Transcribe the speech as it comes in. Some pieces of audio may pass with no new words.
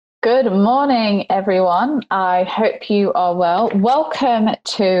Good morning, everyone. I hope you are well. Welcome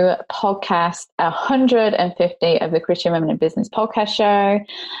to podcast 150 of the Christian Women in Business podcast show.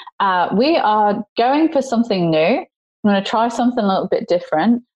 We are going for something new. I'm going to try something a little bit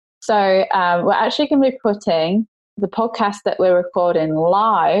different. So we're actually going to be putting the podcast that we're recording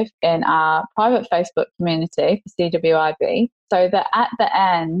live in our private Facebook community for CWIB, so that at the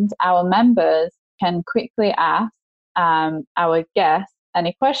end, our members can quickly ask our guests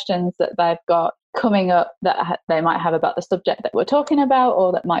any questions that they've got coming up that they might have about the subject that we're talking about,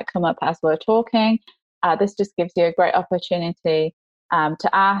 or that might come up as we're talking. This just gives you a great opportunity to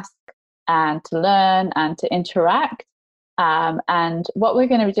ask and to learn and to interact. And what we're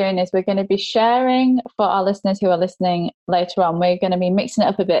going to be doing is we're going to be sharing for our listeners who are listening later on. We're going to be mixing it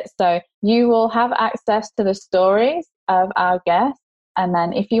up a bit. So you will have access to the stories of our guests. And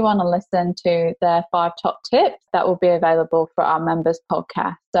then if you want to listen to their 5 top tips, that will be available for our members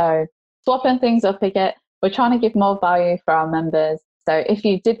podcast. So swapping things up again, we're trying to give more value for our members. So if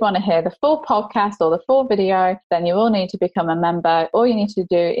you did want to hear the full podcast or the full video, then you will need to become a member. All you need to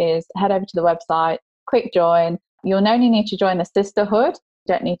do is head over to the website, click join. You'll only need to join the sisterhood.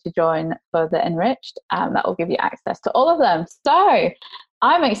 You don't need to join for the enriched. That will give you access to all of them. So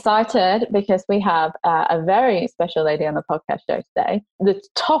I'm excited because we have a very special lady on the podcast show today. The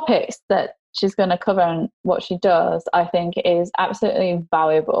topics that she's going to cover and what she does, I think, is absolutely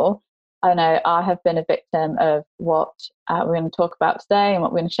valuable. I know I have been a victim of what we're going to talk about today and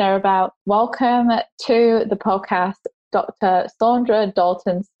what we're going to share about. Welcome to the podcast, Dr. Sandra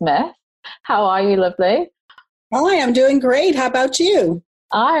Dalton-Smith. How are you, lovely? Hi, I'm doing great. How about you?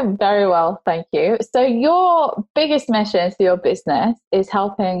 I'm very well, thank you. So your biggest mission for your business is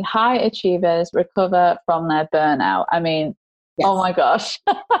helping high achievers recover from their burnout. I mean, yes. Oh my gosh,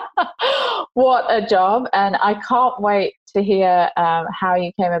 what a job. And I can't wait to hear how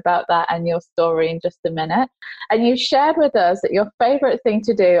you came about that and your story in just a minute. And you shared with us that your favorite thing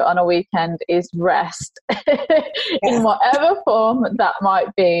to do on a weekend is rest in whatever form that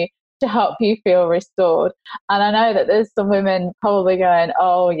might be, to help you feel restored. And I know that there's some women probably going,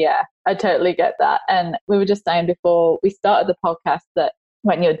 oh yeah, I totally get that. And we were just saying before we started the podcast that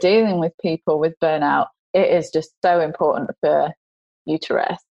when you're dealing with people with burnout, it is just so important for you to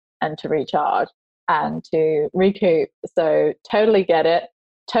rest and to recharge and to recoup. So totally get it,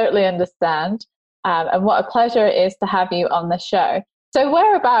 totally understand. And what a pleasure it is to have you on the show. So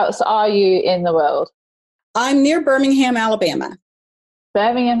whereabouts are you in the world? I'm near Birmingham, Alabama.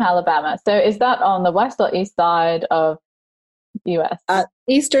 Birmingham, Alabama. So is that on the west or east side of the US?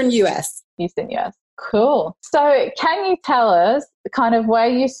 Eastern US. Eastern US. Cool. So can you tell us kind of where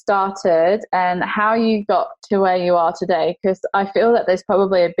you started and how you got to where you are today? Because I feel that there's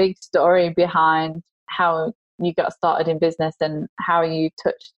probably a big story behind how you got started in business and how you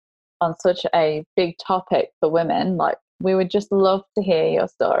touched on such a big topic for women. Like, we would just love to hear your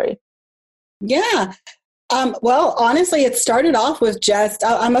story. Yeah. Well, honestly, it started off with just,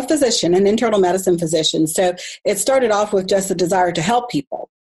 I'm a physician, an internal medicine physician. So it started off with just a desire to help people.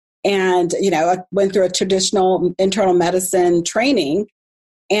 And, I went through a traditional internal medicine training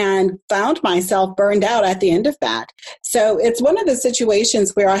and found myself burned out at the end of that. So it's one of the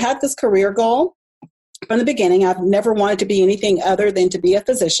situations where I had this career goal from the beginning. I've never wanted to be anything other than to be a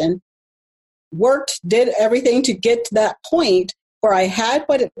physician. Worked, did everything to get to that point where I had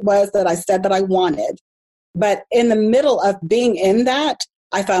what it was that I said that I wanted. But in the middle of being in that,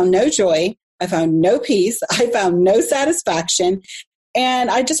 I found no joy. I found no peace. I found no satisfaction.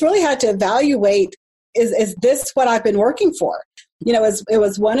 And I just really had to evaluate, is this what I've been working for? It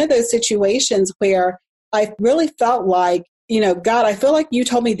was one of those situations where I really felt like, God, I feel like you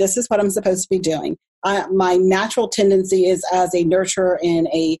told me this is what I'm supposed to be doing. My natural tendency is as a nurturer and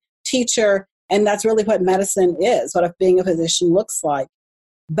a teacher, and that's really what medicine is, what being a physician looks like.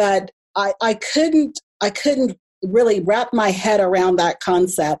 But I couldn't really wrap my head around that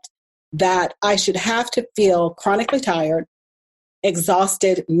concept that I should have to feel chronically tired,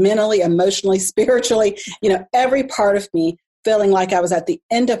 exhausted, mentally, emotionally, spiritually, every part of me feeling like I was at the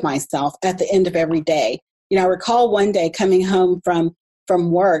end of myself at the end of every day. I recall one day coming home from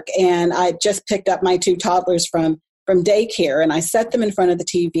work, and I just picked up my 2 toddlers from daycare, and I set them in front of the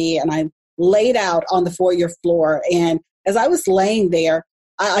TV, and I laid out on the foyer floor. And as I was laying there,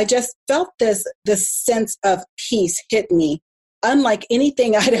 I just felt this sense of peace hit me, unlike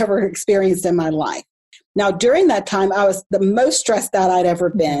anything I'd ever experienced in my life. Now, during that time, I was the most stressed out I'd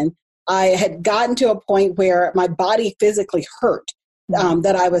ever been. I had gotten to a point where my body physically hurt,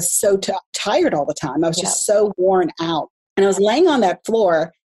 that I was so tired all the time. I was just so worn out. And I was laying on that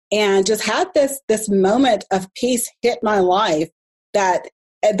floor and just had this moment of peace hit my life that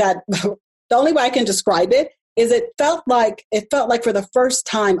that the only way I can describe it is it felt like for the first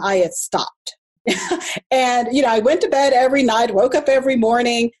time I had stopped. And, I went to bed every night, woke up every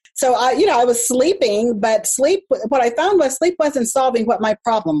morning. So I was sleeping, but what I found was sleep wasn't solving what my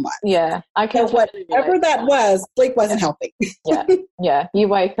problem was. Yeah. I can so whatever that was, sleep wasn't helping. Yeah. Yeah. You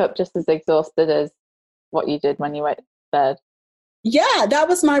wake up just as exhausted as what you did when you went to bed. Yeah, that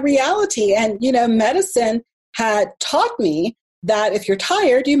was my reality. And, medicine had taught me that if you're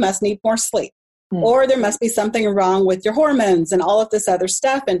tired, you must need more sleep. Or there must be something wrong with your hormones and all of this other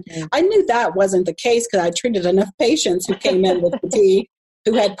stuff. And I knew that wasn't the case because I treated enough patients who came in with fatigue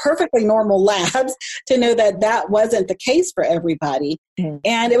who had perfectly normal labs to know that that wasn't the case for everybody.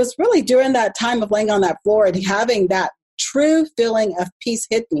 And it was really during that time of laying on that floor and having that true feeling of peace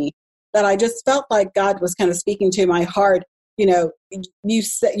hit me that I just felt like God was kind of speaking to my heart. You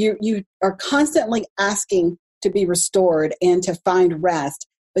are constantly asking to be restored and to find rest,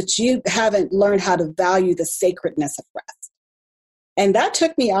 but you haven't learned how to value the sacredness of rest. And that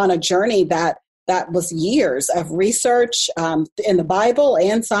took me on a journey that was years of research in the Bible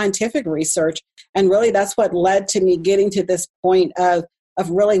and scientific research. And really that's what led to me getting to this point of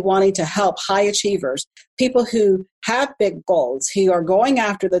really wanting to help high achievers, people who have big goals, who are going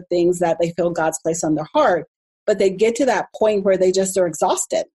after the things that they feel God's placed on their heart, but they get to that point where they just are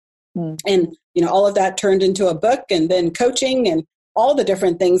exhausted. And, all of that turned into a book and then coaching and all the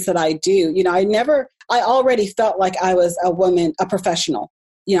different things that I do. I already felt like I was a professional.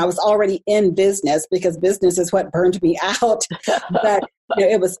 I was already in business because business is what burned me out. But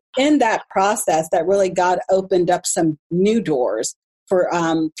it was in that process that really God opened up some new doors for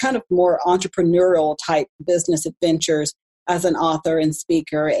kind of more entrepreneurial type business adventures as an author and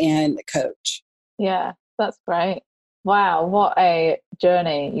speaker and coach. Yeah, that's great. Wow, what a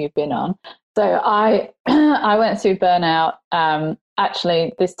journey you've been on. So I went through burnout.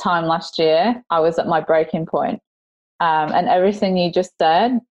 Actually, this time last year, I was at my breaking point. And everything you just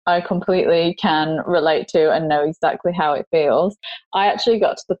said, I completely can relate to and know exactly how it feels. I actually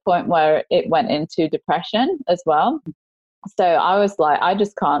got to the point where it went into depression as well. So I was like, I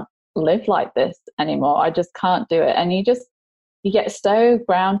just can't live like this anymore. I just can't do it. And you get so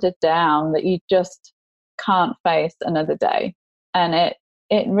grounded down that you just can't face another day. And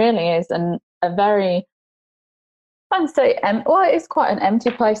it really is a very, I say, it's quite an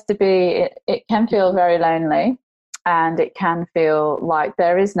empty place to be. It can feel very lonely, and it can feel like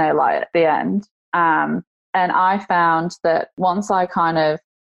there is no light at the end. And I found that once I kind of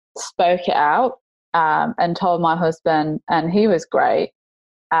spoke it out and told my husband, and he was great,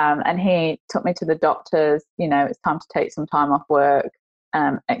 and he took me to the doctors, it's time to take some time off work,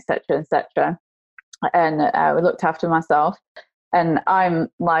 et cetera, et cetera. And we looked after myself. And I'm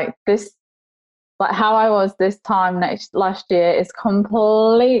like, this, like how I was this time last year is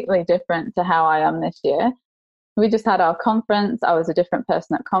completely different to how I am this year. We just had our conference. I was a different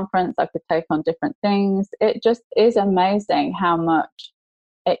person at conference. I could take on different things. It just is amazing how much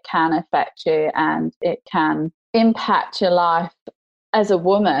it can affect you and it can impact your life. As a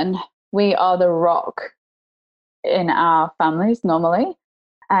woman, we are the rock in our families normally.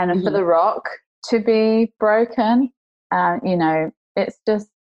 And for the rock to be broken,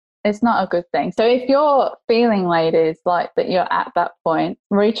 it's not a good thing. So if you're feeling, ladies, like that you're at that point,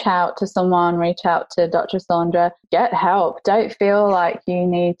 reach out to someone, reach out to Dr. Saundra, get help. Don't feel like you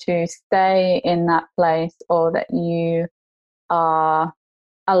need to stay in that place or that you are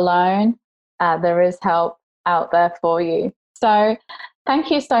alone. There is help out there for you. So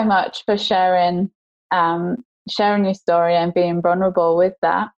thank you so much for sharing your story and being vulnerable with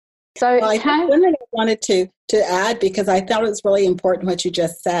that. So I wanted to add, because I thought it was really important what you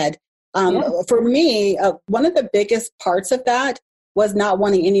just said. For me, one of the biggest parts of that was not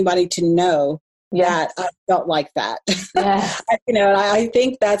wanting anybody to know that I felt like that. Yes. I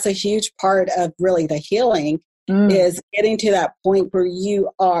think that's a huge part of really the healing is getting to that point where you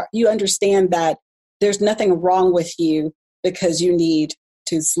understand that there's nothing wrong with you because you need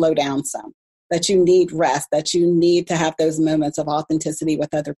to slow down some, that you need rest, that you need to have those moments of authenticity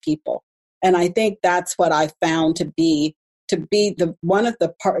with other people. And I think that's what I found to be the one of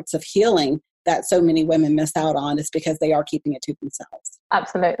the parts of healing that so many women miss out on, is because they are keeping it to themselves.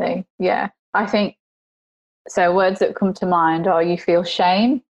 Absolutely. Yeah. I think so. Words that come to mind are you feel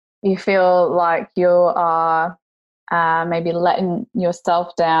shame. You feel like you are maybe letting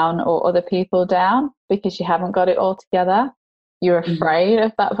yourself down or other people down because you haven't got it all together. You're afraid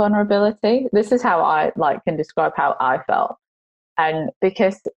of that vulnerability. This is how I can describe how I felt. And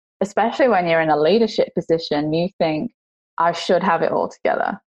because especially when you're in a leadership position, you think, I should have it all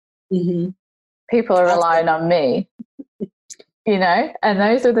together. People are relying on me. and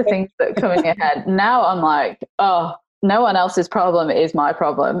those are the things that come in your head. Now I'm like, oh, no one else's problem is my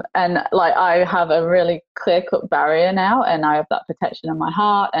problem. And like, I have a really clear cut barrier now, and I have that protection in my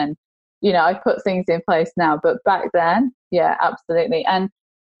heart, and, I put things in place now, but back then, yeah, absolutely. And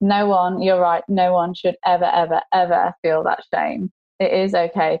you're right, no one should ever, ever, ever feel that shame. It is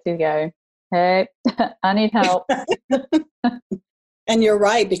okay to go, hey, I need help. And you're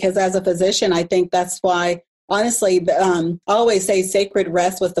right, because as a physician, I think that's why, honestly, I always say Sacred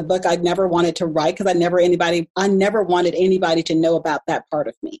Rest was the book I never wanted to write, because I never wanted anybody to know about that part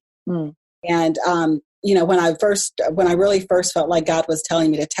of me. Mm. And, when I really first felt like God was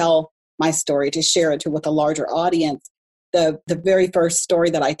telling me to tell my story, to share it with a larger audience, the very first story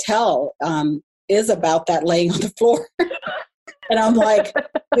that I tell is about that laying on the floor. And I'm like,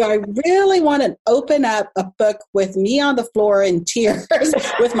 do I really want to open up a book with me on the floor in tears,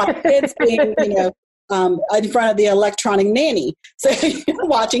 with my kids being, in front of the electronic nanny, so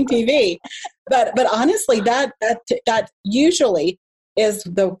watching TV? But honestly, that usually is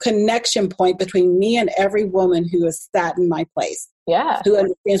the connection point between me and every woman who has sat in my place. Yeah, who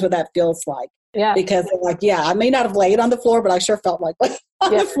understands what that feels like. Yeah, because they're like, yeah, I may not have laid on the floor, but I sure felt like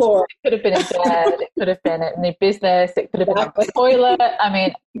on the floor. It could have been in bed. It could have been in the business. It could have been in the toilet. I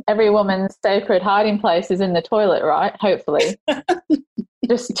mean, every woman's sacred hiding place is in the toilet, right? Hopefully.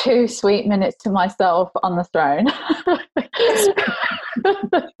 Just 2 sweet minutes to myself on the throne.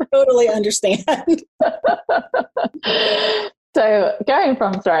 Totally understand. So going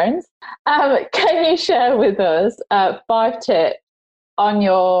from thrones, can you share with us 5 tips on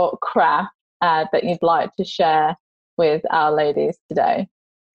your craft that you'd like to share with our ladies today?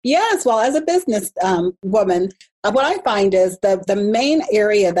 Yes, well, as a business woman, what I find is the main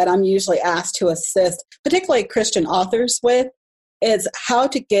area that I'm usually asked to assist, particularly Christian authors with, is how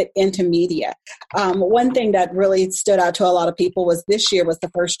to get into media. One thing that really stood out to a lot of people was this year was the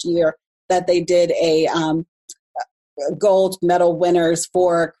first year that they did a gold medal winners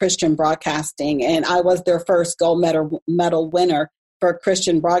for Christian broadcasting, and I was their first gold medal winner for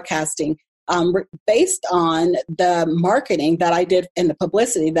Christian broadcasting. Based on the marketing that I did and the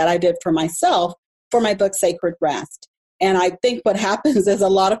publicity that I did for myself for my book, Sacred Rest. And I think what happens is a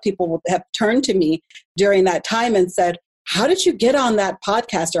lot of people have turned to me during that time and said, how did you get on that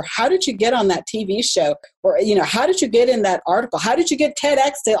podcast? Or how did you get on that TV show? Or, how did you get in that article? How did you get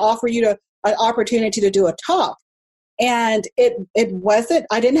TEDx to offer you an opportunity to do a talk? And it wasn't,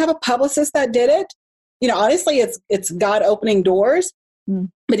 I didn't have a publicist that did it. Honestly, it's God opening doors.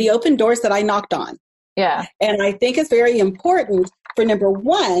 But he opened doors that I knocked on. Yeah. And I think it's very important for, number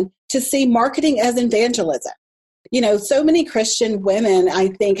one, to see marketing as evangelism. So many Christian women, I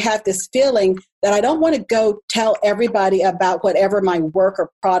think, have this feeling that I don't want to go tell everybody about whatever my work or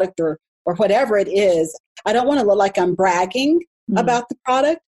product or whatever it is. I don't want to look like I'm bragging about the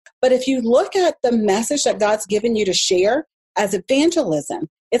product. But if you look at the message that God's given you to share as evangelism,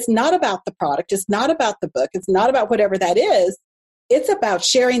 it's not about the product. It's not about the book. It's not about whatever that is. It's about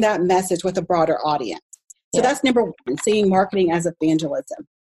sharing that message with a broader audience. So that's number one, seeing marketing as evangelism.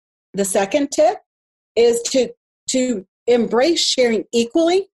 The second tip is to embrace sharing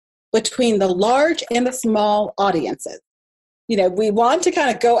equally between the large and the small audiences. We want to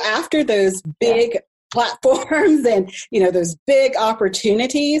kind of go after those big platforms and, those big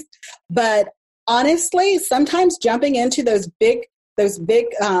opportunities. But honestly, sometimes jumping into those big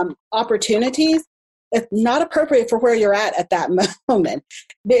opportunities, it's not appropriate for where you're at that moment.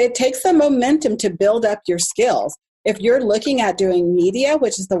 It takes some momentum to build up your skills. If you're looking at doing media,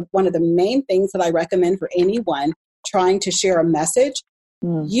 which is one of the main things that I recommend for anyone trying to share a message,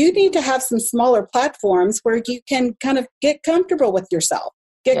 you need to have some smaller platforms where you can kind of get comfortable with yourself,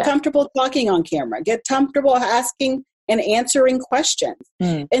 get comfortable talking on camera, get comfortable asking and answering questions.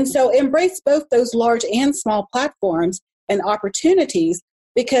 And so embrace both those large and small platforms and opportunities,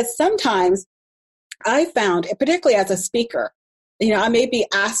 because sometimes I found, particularly as a speaker, I may be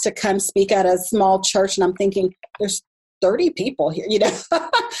asked to come speak at a small church and I'm thinking, there's 30 people here,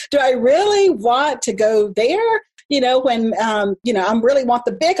 do I really want to go there? When, I really want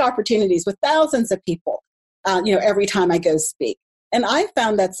the big opportunities with thousands of people, every time I go speak. And I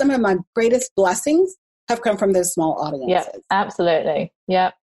found that some of my greatest blessings have come from those small audiences. Yeah, absolutely.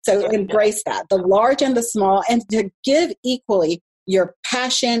 Yeah. So embrace that, the large and the small, and to give equally your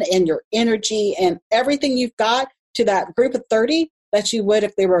passion and your energy and everything you've got to that group of 30 that you would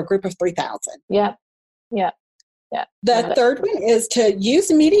if they were a group of 3,000. Yeah. Yeah. Yeah. The third one is to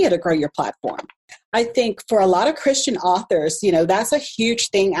use media to grow your platform. I think for a lot of Christian authors, that's a huge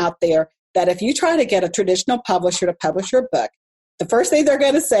thing out there, that if you try to get a traditional publisher to publish your book, the first thing they're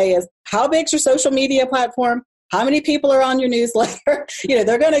going to say is, how big's your social media platform? How many people are on your newsletter?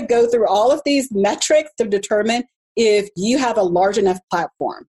 They're going to go through all of these metrics to determine if you have a large enough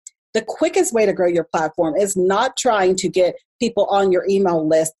platform. The quickest way to grow your platform is not trying to get people on your email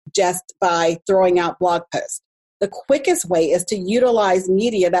list just by throwing out blog posts. The quickest way is to utilize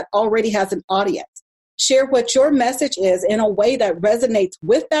media that already has an audience. Share what your message is in a way that resonates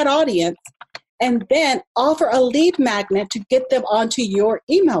with that audience, and then offer a lead magnet to get them onto your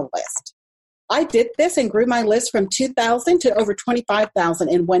email list. I did this and grew my list from 2,000 to over 25,000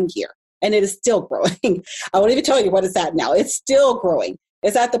 in 1 year, and it is still growing. I won't even tell you what it's at now. It's still growing.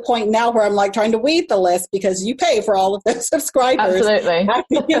 It's at the point now where I'm like trying to weed the list because you pay for all of those subscribers. Absolutely.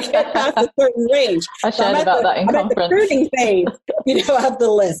 After you get past a certain range. I shared about that in conference. I'm at the pruning phase, of the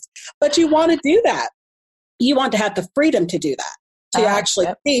list. But you want to do that. You want to have the freedom to do that, to actually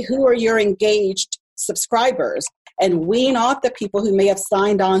see who are your engaged subscribers and wean off the people who may have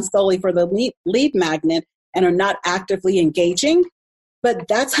signed on solely for the lead magnet and are not actively engaging. But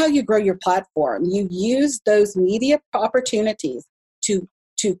that's how you grow your platform. You use those media opportunities to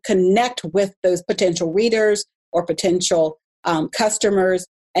connect with those potential readers or potential customers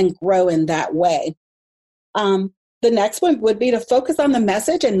and grow in that way. The next one would be to focus on the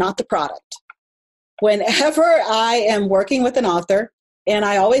message and not the product. Whenever I am working with an author, and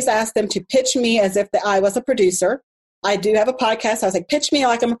I always ask them to pitch me as if I was a producer. I do have a podcast. So I was like, pitch me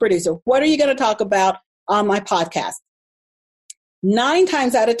like I'm a producer. What are you going to talk about on my podcast? 9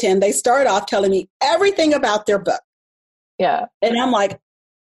 times out of 10, they start off telling me everything about their book. Yeah. And I'm like,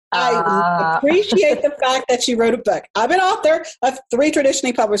 I appreciate the fact that you wrote a book. I'm an author of 3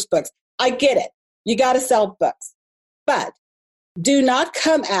 traditionally published books. I get it. You got to sell books. But do not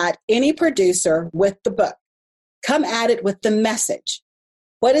come at any producer with the book. Come at it with the message.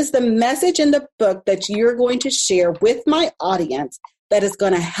 What is the message in the book that you're going to share with my audience that is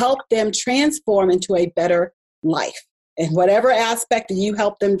going to help them transform into a better life? In whatever aspect you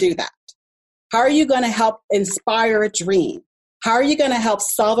help them do that. How are you going to help inspire a dream? How are you going to help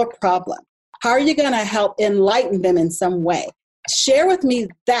solve a problem? How are you going to help enlighten them in some way? Share with me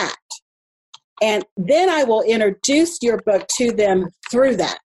that. And then I will introduce your book to them through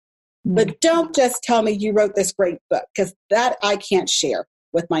that. But don't just tell me you wrote this great book, because that I can't share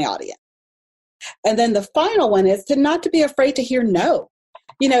with my audience. And then the final one is to not to be afraid to hear no.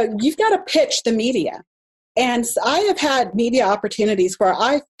 You've got to pitch the media. And I have had media opportunities where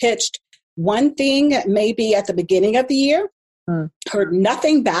I've pitched one thing maybe at the beginning of the year, heard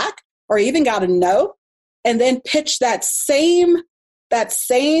nothing back, or even got a no, and then pitched that same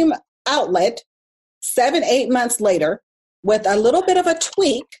outlet 7-8 months later with a little bit of a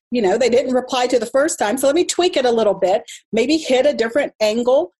tweak. They didn't reply to the first time, so let me tweak it a little bit, maybe hit a different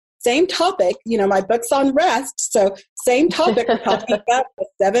angle, same topic. My book's on rest, so same topic. We're talking about the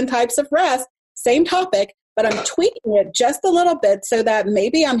 7 types of rest, same topic, but I'm tweaking it just a little bit so that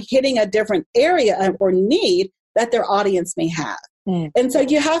maybe I'm hitting a different area or need that their audience may have. And so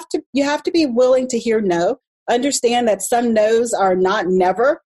you have to be willing to hear no, understand that some no's are not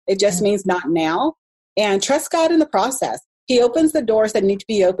never. It just means not now. And trust God in the process. He opens the doors that need to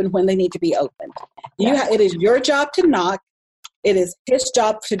be opened when they need to be opened. It is your job to knock. It is his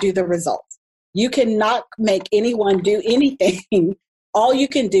job to do the results. You cannot make anyone do anything. All you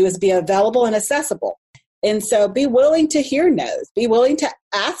can do is be available and accessible. And so be willing to hear no's. Be willing to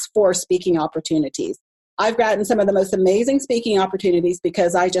ask for speaking opportunities. I've gotten some of the most amazing speaking opportunities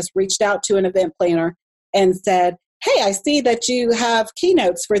because I just reached out to an event planner and said, hey, I see that you have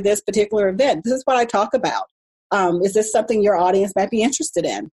keynotes for this particular event. This is what I talk about. Is this something your audience might be interested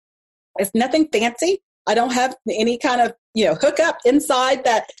in? It's nothing fancy. I don't have any kind of hookup inside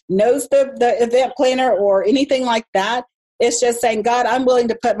that knows the event planner or anything like that. It's just saying, God, I'm willing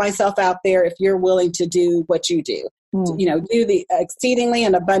to put myself out there if you're willing to do what you do. Do the exceedingly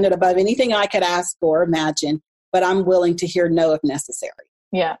and abundant above anything I could ask or imagine, but I'm willing to hear no if necessary.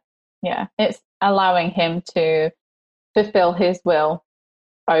 Yeah. It's allowing him to fulfill his will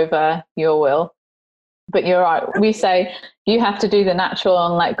over your will. But you're right. We say you have to do the natural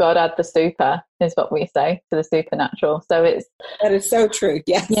and let God add the super, is what we say, to the supernatural. So that is so true.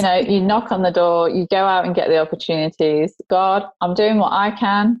 Yes. You knock on the door, you go out and get the opportunities. God, I'm doing what I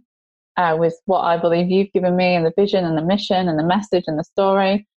can with what I believe you've given me, and the vision and the mission and the message and the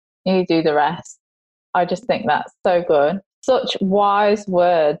story. You do the rest. I just think that's so good. Such wise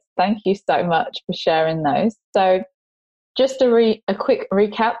words. Thank you so much for sharing those. So just a quick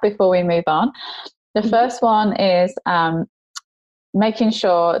recap before we move on. The first one is making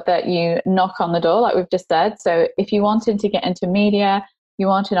sure that you knock on the door, like we've just said. So if you wanted to get into media, you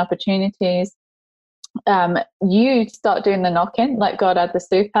wanted opportunities, you start doing the knocking, let God add the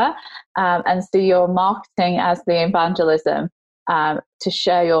super, and see your marketing as the evangelism, to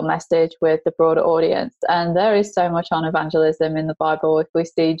share your message with the broader audience. And there is so much on evangelism in the Bible. If we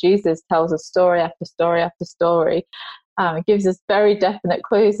see Jesus tells us story after story after story, it gives us very definite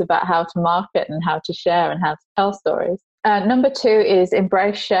clues about how to market and how to share and how to tell stories. Number 2 is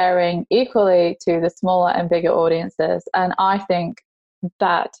embrace sharing equally to the smaller and bigger audiences. And I think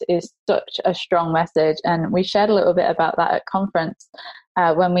that is such a strong message. And we shared a little bit about that at conference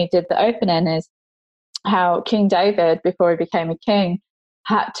when we did the opening, is how King David, before he became a king,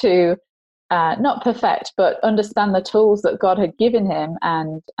 had to not perfect, but understand the tools that God had given him,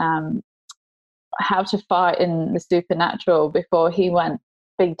 and how to fight in the supernatural before he went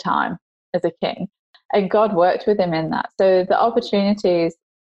big time as a king. And God worked with him in that. So the opportunities,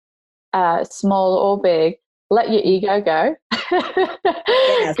 small or big, let your ego go.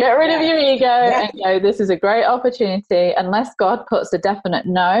 Yes, get rid of your ego and go, this is a great opportunity. Unless God puts a definite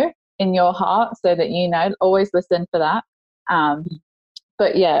no in your heart, so that you know, always listen for that.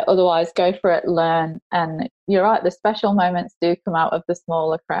 But yeah, otherwise go for it, learn. And you're right, the special moments do come out of the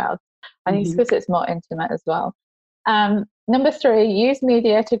smaller crowds. I think it's because it's more intimate as well. Number 3, use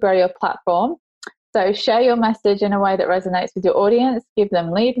media to grow your platform. So share your message in a way that resonates with your audience. Give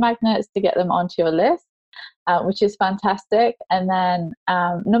them lead magnets to get them onto your list, which is fantastic. And then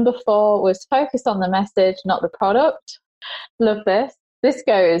number 4 was focus on the message, not the product. Love this. This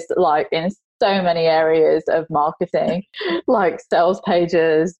goes like in so many areas of marketing, like sales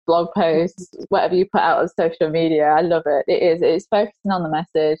pages, blog posts, whatever you put out on social media. I love it. It's focusing on the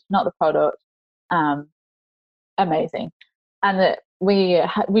message, not the product. Amazing. And that we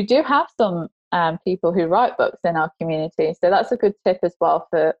do have some people who write books in our community. So that's a good tip as well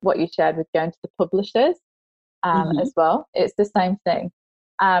for what you shared with going to the publishers as well. It's the same thing.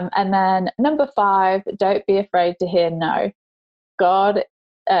 And then number 5, don't be afraid to hear no. God,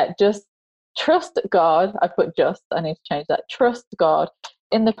 just trust God. I need to change that. Trust God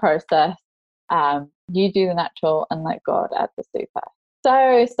in the process. You do the natural and let God add the super.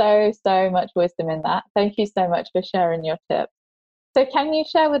 So much wisdom in that. Thank you so much for sharing your tips. So can you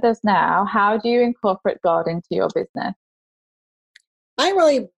share with us now, how do you incorporate God into your business? I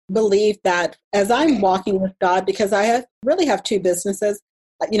really believe that as I'm walking with God, because I really have 2 businesses.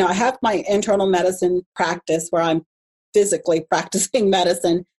 You know, I have my internal medicine practice where I'm physically practicing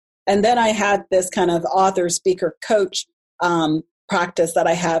medicine. And then I had this kind of author, speaker, coach practice that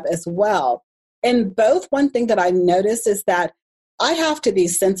I have as well. And both, one thing that I noticed is that I have to be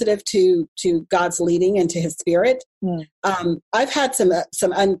sensitive to God's leading and to His Spirit. I've had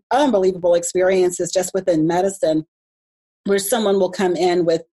some unbelievable experiences just within medicine, where someone will come in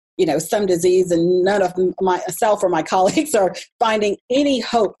with, you know, some disease, and none of myself or my colleagues are finding any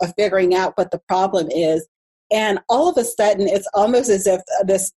hope of figuring out what the problem is. And all of a sudden, it's almost as if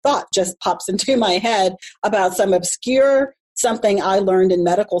this thought just pops into my head about some obscure something I learned in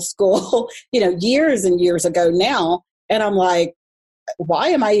medical school, you know, years and years ago now. And I'm like, why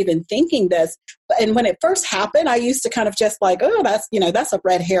am I even thinking this? And when it first happened, I used to kind of just like, oh, that's a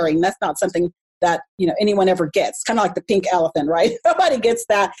red herring. That's not something that, you know, anyone ever gets. Kind of like the pink elephant, right? Nobody gets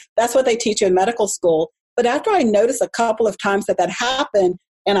that. That's what they teach you in medical school. But after I noticed a couple of times that happened,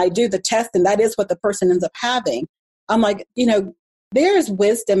 and I do the test, and that is what the person ends up having, I'm like, you know, there is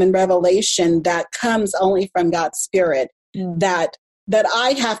wisdom and revelation that comes only from God's Spirit that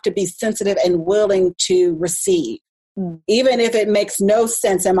I have to be sensitive and willing to receive. Even if it makes no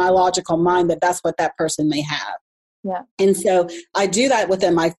sense in my logical mind that that's what that person may have. Yeah. And so I do that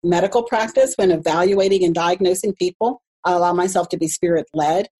within my medical practice when evaluating and diagnosing people. I allow myself to be Spirit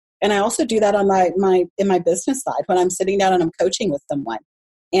led. And I also do that on in my business side when I'm sitting down and I'm coaching with someone.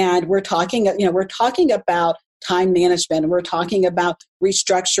 And we're talking about time management. We're talking about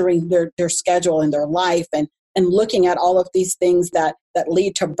restructuring their schedule and their life and looking at all of these things that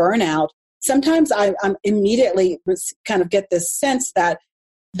lead to burnout. Sometimes I'm immediately kind of get this sense that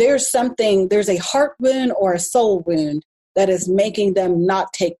there's a heart wound or a soul wound that is making them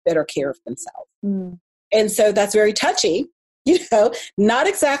not take better care of themselves. And so that's very touchy, you know, not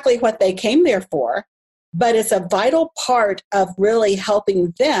exactly what they came there for, but it's a vital part of really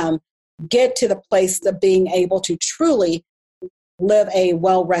helping them get to the place of being able to truly live a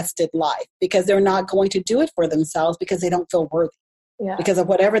well-rested life, because they're not going to do it for themselves because they don't feel worthy. Yeah. Because of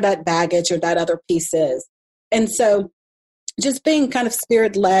whatever that baggage or that other piece is. And so just being kind of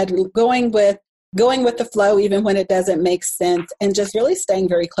Spirit-led, going with the flow even when it doesn't make sense, and just really staying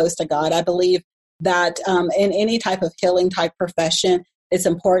very close to God. I believe that in any type of healing type profession, it's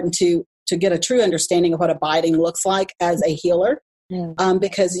important to get a true understanding of what abiding looks like as a healer.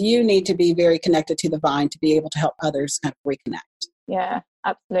 because you need to be very connected to the vine to be able to help others kind of reconnect. Yeah,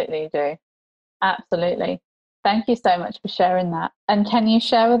 absolutely, you do. Absolutely. Thank you so much for sharing that. And can you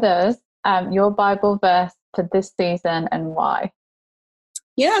share with us your Bible verse for this season and why?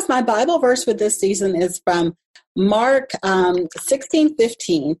 Yes, my Bible verse for this season is from Mark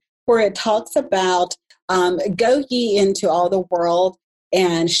 16:15, where it talks about go ye into all the world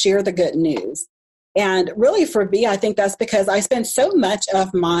and share the good news. And really for me, I think that's because I spent so much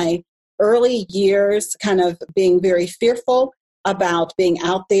of my early years kind of being very fearful about being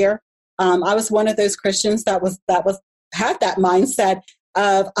out there. I was one of those Christians that had that mindset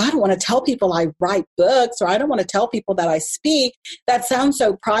of, I don't want to tell people I write books, or I don't want to tell people that I speak. That sounds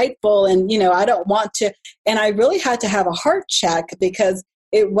so prideful, and I don't want to. And I really had to have a heart check, because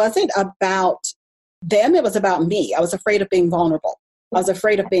it wasn't about them, it was about me. I was afraid of being vulnerable. I was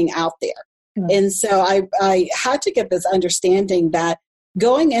afraid of being out there. And so I had to get this understanding that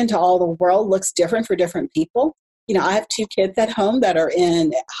going into all the world looks different for different people. I have 2 kids at home that are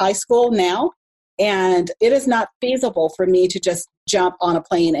in high school now, and it is not feasible for me to just jump on a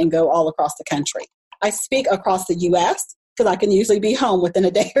plane and go all across the country. I speak across the U.S. because I can usually be home within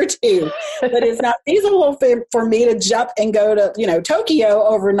a day or 2, but it's not feasible for me to jump and go to, Tokyo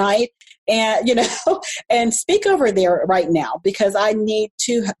overnight and, and speak over there right now, because I need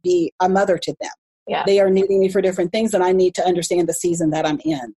to be a mother to them. Yeah. They are needing me for different things, and I need to understand the season that I'm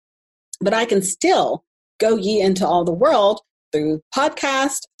in. But I can still go ye into all the world through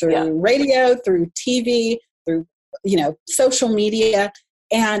podcast, through radio, through TV, through, social media.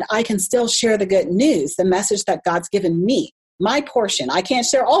 And I can still share the good news, the message that God's given me, my portion. I can't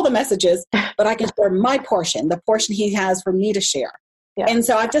share all the messages, but I can share my portion, the portion he has for me to share. Yeah. And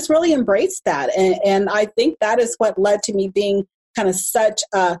so I've just really embraced that. And I think that is what led to me being kind of such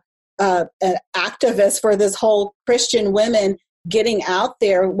an activist for this whole Christian women getting out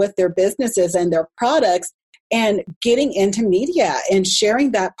there with their businesses and their products and getting into media and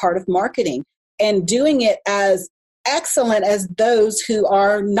sharing that part of marketing and doing it as excellent as those who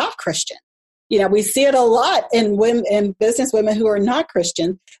are not Christian. We see it a lot in women, in business women who are not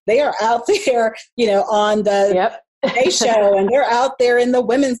Christian. They are out there, on the Today Show, and they're out there in the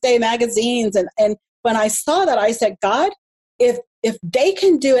Women's Day magazines. And when I saw that, I said, God, if they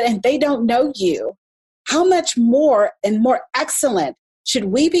can do it and they don't know you, how much more and more excellent should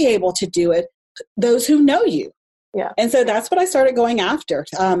we be able to do it, those who know you? Yeah. And so that's what I started going after.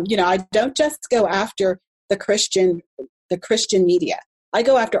 I don't just go after the Christian media. I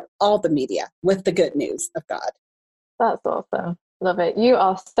go after all the media with the good news of God. That's awesome. Love it. You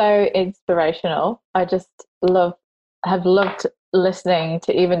are so inspirational. I just have loved listening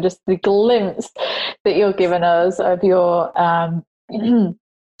to even just the glimpse that you're giving us of your,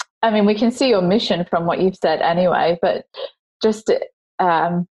 we can see your mission from what you've said anyway, but just,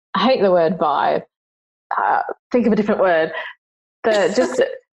 I hate the word vibe. Think of a different word. Just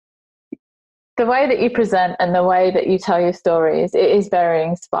the way that you present and the way that you tell your stories, it is very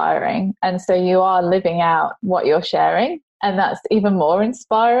inspiring. And so you are living out what you're sharing, and that's even more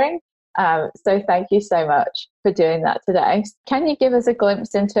inspiring. So thank you so much for doing that today. Can you give us a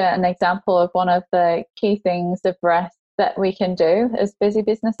glimpse into an example of one of the key things of rest that we can do as busy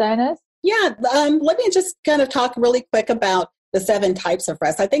business owners? Yeah, let me just kind of talk really quick about the 7 types of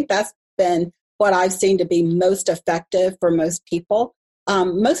rest. I think that's been what I've seen to be most effective for most people.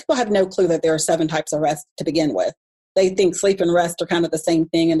 Most people have no clue that there are 7 types of rest to begin with. They think sleep and rest are kind of the same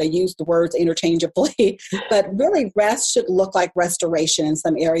thing, and they use the words interchangeably. But really, rest should look like restoration in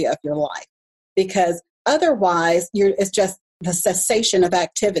some area of your life, because otherwise it's just the cessation of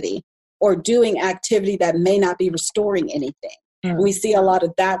activity or doing activity that may not be restoring anything. And we see a lot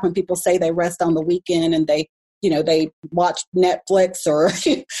of that when people say they rest on the weekend and they watch Netflix or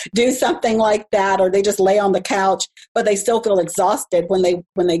do something like that, or they just lay on the couch, but they still feel exhausted when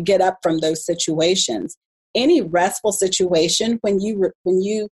they get up from those situations. Any restful situation, when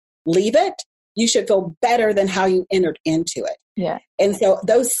you leave it, you should feel better than how you entered into it. Yeah. And so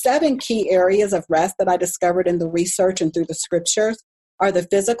those 7 key areas of rest that I discovered in the research and through the scriptures are the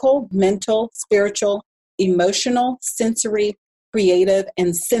physical, mental, spiritual, emotional, sensory, creative,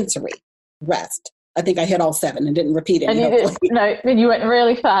 and sensory rest. I think I hit all 7 and didn't repeat any. You went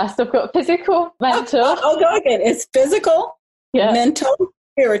really fast. I've got physical, mental. I'll go again. It's physical, mental,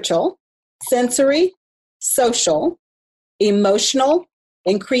 spiritual, sensory, social, emotional,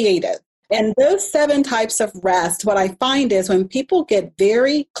 and creative. And those 7 types of rest, what I find is when people get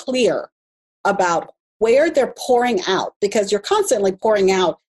very clear about where they're pouring out, because you're constantly pouring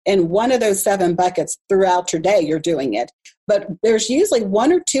out in one of those 7 buckets throughout your day, you're doing it. But there's usually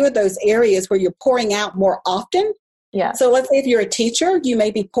 1 or 2 of those areas where you're pouring out more often Yeah. So let's say if you're a teacher, you may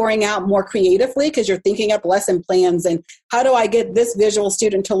be pouring out more creatively because you're thinking up lesson plans and how do I get this visual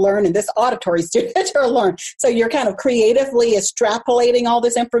student to learn and this auditory student to learn? So you're kind of creatively extrapolating all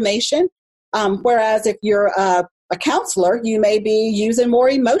this information. Whereas if you're a counselor, you may be using more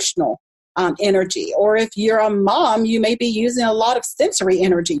emotional energy. Or if you're a mom, you may be using a lot of sensory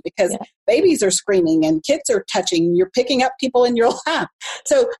energy because babies are screaming and kids are touching. You're picking up people in your lap.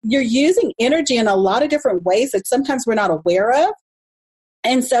 So you're using energy in a lot of different ways that sometimes we're not aware of.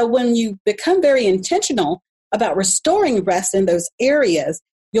 And so when you become very intentional about restoring rest in those areas,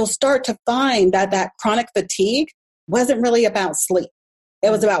 you'll start to find that that chronic fatigue wasn't really about sleep. It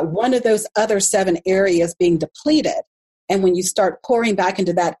was about one of those other 7 areas being depleted. And when you start pouring back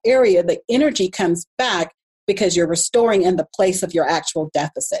into that area, the energy comes back because you're restoring in the place of your actual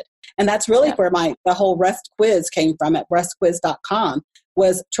deficit. And that's really where the whole rest quiz came from at restquiz.com,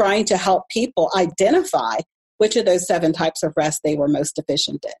 was trying to help people identify which of those 7 types of rest they were most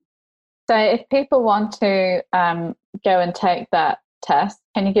deficient in. So if people want to go and take that test,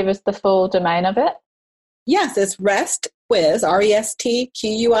 can you give us the full domain of it? Yes, it's restquiz,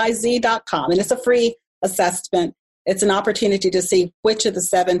 restquiz.com. And it's a free assessment. It's an opportunity to see which of the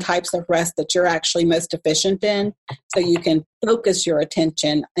 7 types of rest that you're actually most deficient in, so you can focus your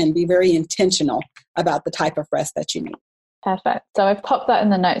attention and be very intentional about the type of rest that you need. Perfect. So I've popped that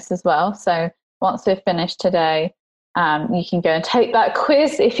in the notes as well. So once we've finished today, you can go and take that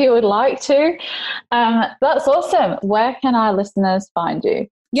quiz if you would like to. That's awesome. Where can our listeners find you?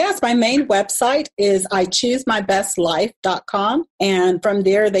 Yes, my main website is ichoosemybestlife.com. And from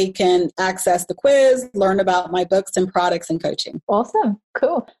there, they can access the quiz, learn about my books and products and coaching. Awesome.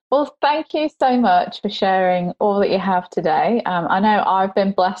 Cool. Well, thank you so much for sharing all that you have today. I know I've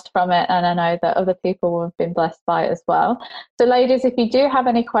been blessed from it, and I know that other people have been blessed by it as well. So ladies, if you do have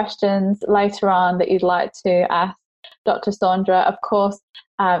any questions later on that you'd like to ask Dr. Saundra, of course,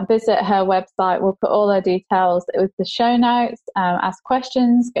 visit her website. We'll put all her details with the show notes. Ask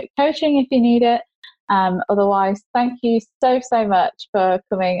questions, get coaching if you need it. Otherwise, thank you so much for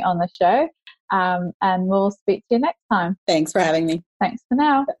coming on the show. And we'll speak to you next time. Thanks for having me. Thanks for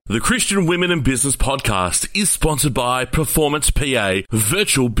now. The Christian Women in Business podcast is sponsored by Performance PA,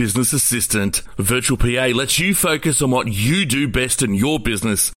 Virtual Business Assistant. Virtual PA lets you focus on what you do best in your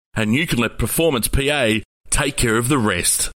business, and you can let Performance PA take care of the rest.